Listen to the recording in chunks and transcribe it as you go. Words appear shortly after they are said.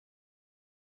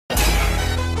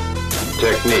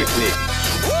technique.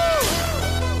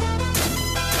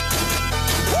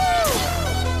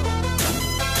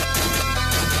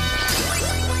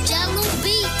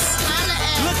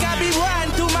 Look, I be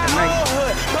riding through my old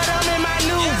hood, but I'm in my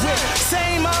new whip.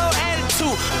 Same old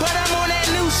attitude, but I'm on that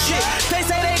new shit. They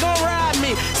say they gon' ride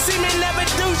me, see me never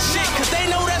do shit, cause they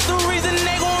know that's the reason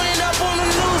they gon' end up on the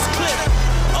news clip.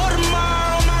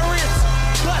 Audemars on my wrist,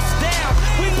 bust down.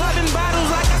 We popping bottles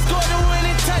like I scored a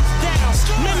winning touchdown.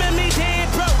 Remember me dead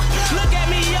broke, look at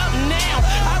me up now.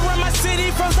 I run my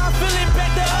city from South Philly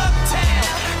back to Uptown.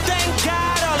 Thank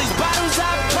God all these bottles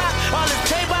I pop, all this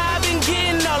paper I've been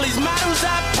getting, all these models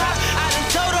I pop. I done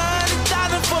sold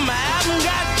 100,000 for my album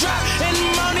got dropped. And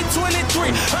I'm only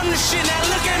 23, I'm the shit, now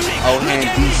look at me. Oh, here in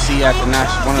DC at the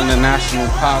one of the national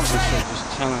parks and shit, just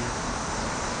chilling,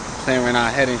 clearing our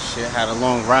head and shit. Had a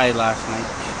long ride last night.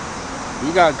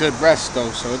 We got good rest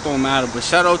though, so it don't matter. But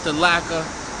shout out to Laka,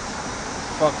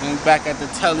 fucking back at the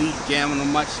telly, giving a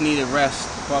much needed rest.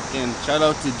 Fucking shout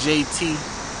out to JT,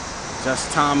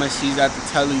 Just Thomas, he's at the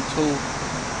telly too.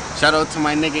 Shout out to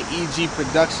my nigga EG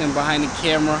Production behind the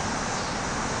camera.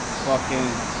 Fucking,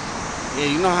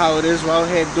 yeah, you know how it is. We're out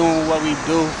here doing what we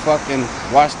do. Fucking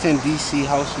Washington, D.C.,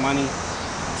 HouseMoney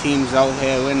teams out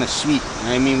here. We're in the suite. You know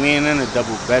what I mean? We ain't in a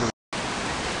double bedroom.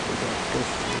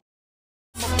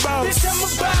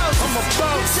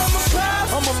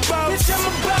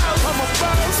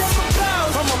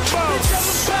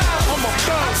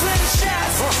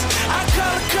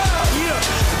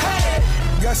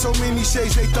 Got so many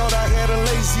shades, they thought I had a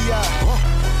lazy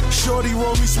eye. Shorty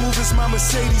roll me smooth as my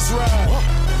Mercedes ride.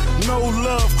 No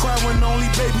love, cry when only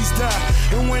babies die.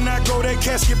 And when I go, that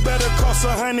casket better cost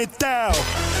 100,000.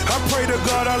 I pray to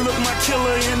God I look my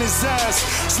killer in his eyes.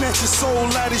 Snatch his soul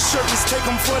out his shirt, let's take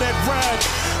him for that ride.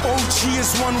 OG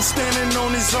is one who's standing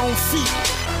on his own feet.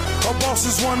 Our boss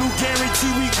is one who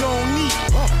guarantee we gon' meet.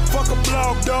 Fuck a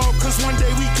blog dog, cause one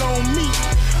day we gon' meet.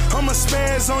 I'ma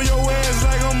spaz on your ass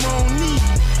like I'm on knee.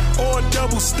 Or a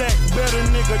double stack, better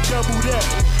nigga double that.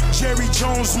 Jerry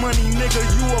Jones money, nigga,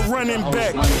 you a running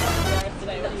back.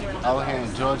 Out here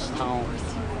in Georgetown.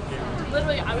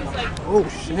 Literally, I was like, oh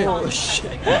shit. Oh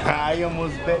shit. I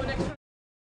almost bet.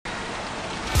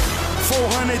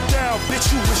 400 down,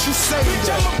 bitch, you wish you saved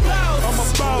that. I'm a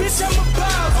boss. Bitch, I'm a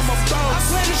boss. I'm a boss. I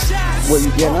play the shots. What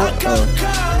you getting up?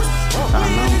 I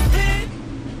don't know.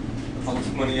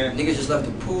 HouseMoney at? Niggas just left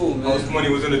the pool, man. HouseMoney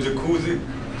was in the jacuzzi.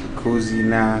 Jacuzzi,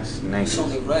 nice, niggas. It's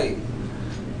only right.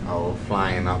 Oh,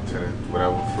 flying up to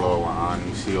whatever floor we're on.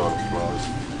 You see all the floors.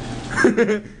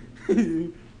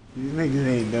 These niggas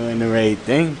ain't doing the right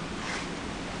thing.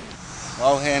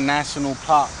 Out here in National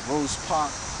Park, Rose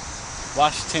Park,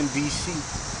 Washington, D.C.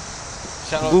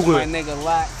 Shout out Google to my nigga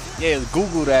Lack. Yeah,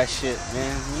 Google that shit,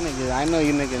 man. You niggas, I know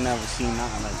you niggas never seen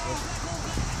nothing like this.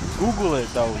 Google it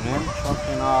though, man.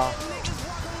 Fucking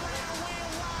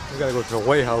We gotta go to the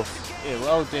White House. Yeah, we're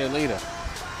out there later.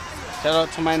 Shout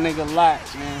out to my nigga Lack,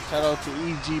 man. Shout out to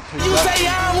EG Production. You say I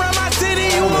run my city,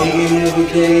 you Nigga, every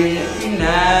day, every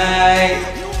night.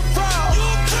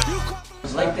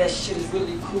 It's like that shit is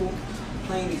really cool.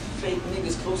 Playing these fake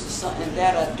niggas close to something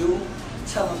that I do.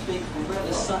 Telling fake for real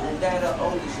is something that I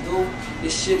always do.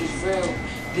 This shit is real.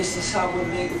 This is how a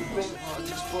nigga feel.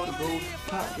 Just for the gold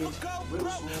pockets, real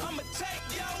small.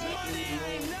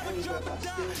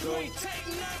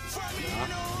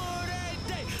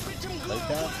 Like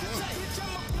that?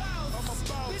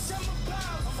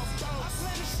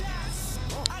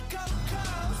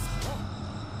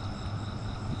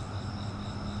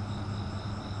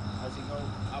 As you know,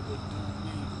 I would do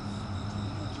me.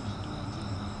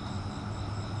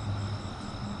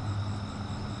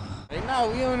 Right now,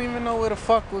 we don't even know where the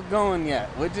fuck we're going yet.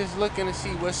 We're just looking to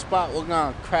see what spot we're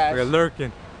gonna crash. We're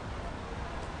lurking.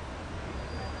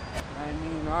 I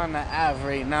mean, on the Ave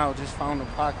right now, just found a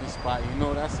parking spot. You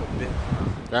know, that's a bit.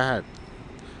 Go ahead.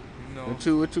 No.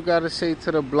 What you gotta say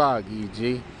to the blog,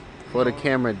 EG, before the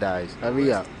camera dies?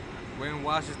 Hurry up. We're in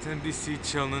Washington, D.C.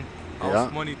 chilling. Yeah.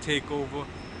 HouseMoney takeover.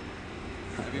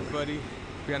 Everybody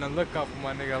be on the lookout for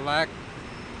my nigga Lack.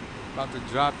 About to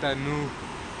drop that new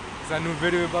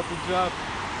video about to drop.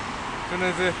 Soon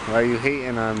as it. Why are you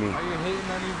hating on me? Why you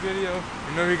hating on this video?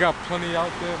 You know we got plenty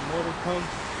out there, more to come.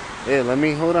 Yeah, let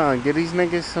me hold on. Get these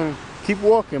niggas some. Keep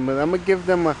walking, but I'm gonna give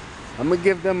them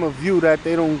a view that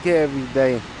they don't get every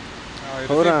day. Right,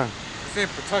 hold on. This ain't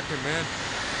Pawtucket, man.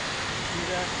 See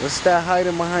that? What's that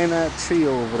hiding behind that tree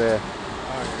over there?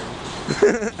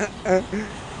 Alright.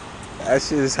 That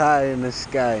shit is high in the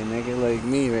sky, nigga, like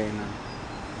me right now.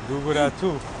 Google that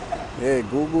too. Yeah,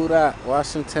 Google that.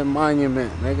 Washington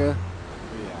Monument, nigga.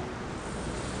 Yeah.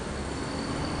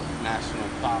 National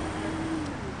Park.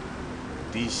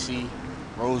 DC,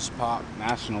 Rose Park,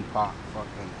 National Park,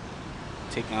 fucking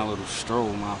taking a little stroll,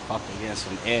 motherfucker, get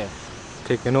some air.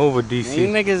 Taking over Man, DC. you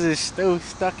niggas is still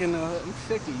stuck in the hood. I'm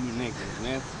sick of you niggas,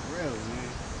 man. For real, man.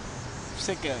 I'm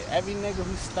sick of every nigga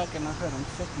who's stuck in the hood. I'm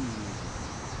sick of you niggas.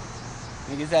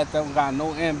 Niggas that don't got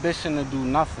no ambition to do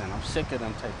nothing. I'm sick of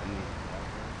them type of niggas.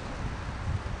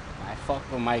 I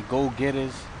fuck with my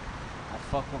go-getters. I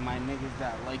fuck with my niggas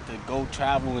that like to go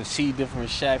travel and see different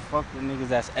shit. I fuck with niggas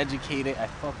that's educated. I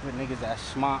fuck with niggas that's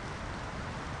smart.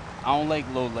 I don't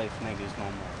like low-life niggas no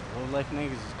more. Low-life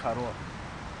niggas is cut off.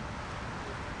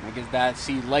 Niggas that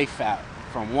see life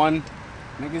from one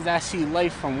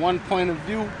point of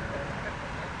view,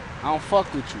 I don't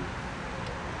fuck with you.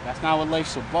 That's not what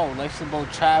life's about. Life's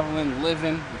about traveling,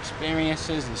 living,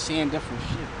 experiences, and seeing different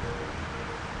shit.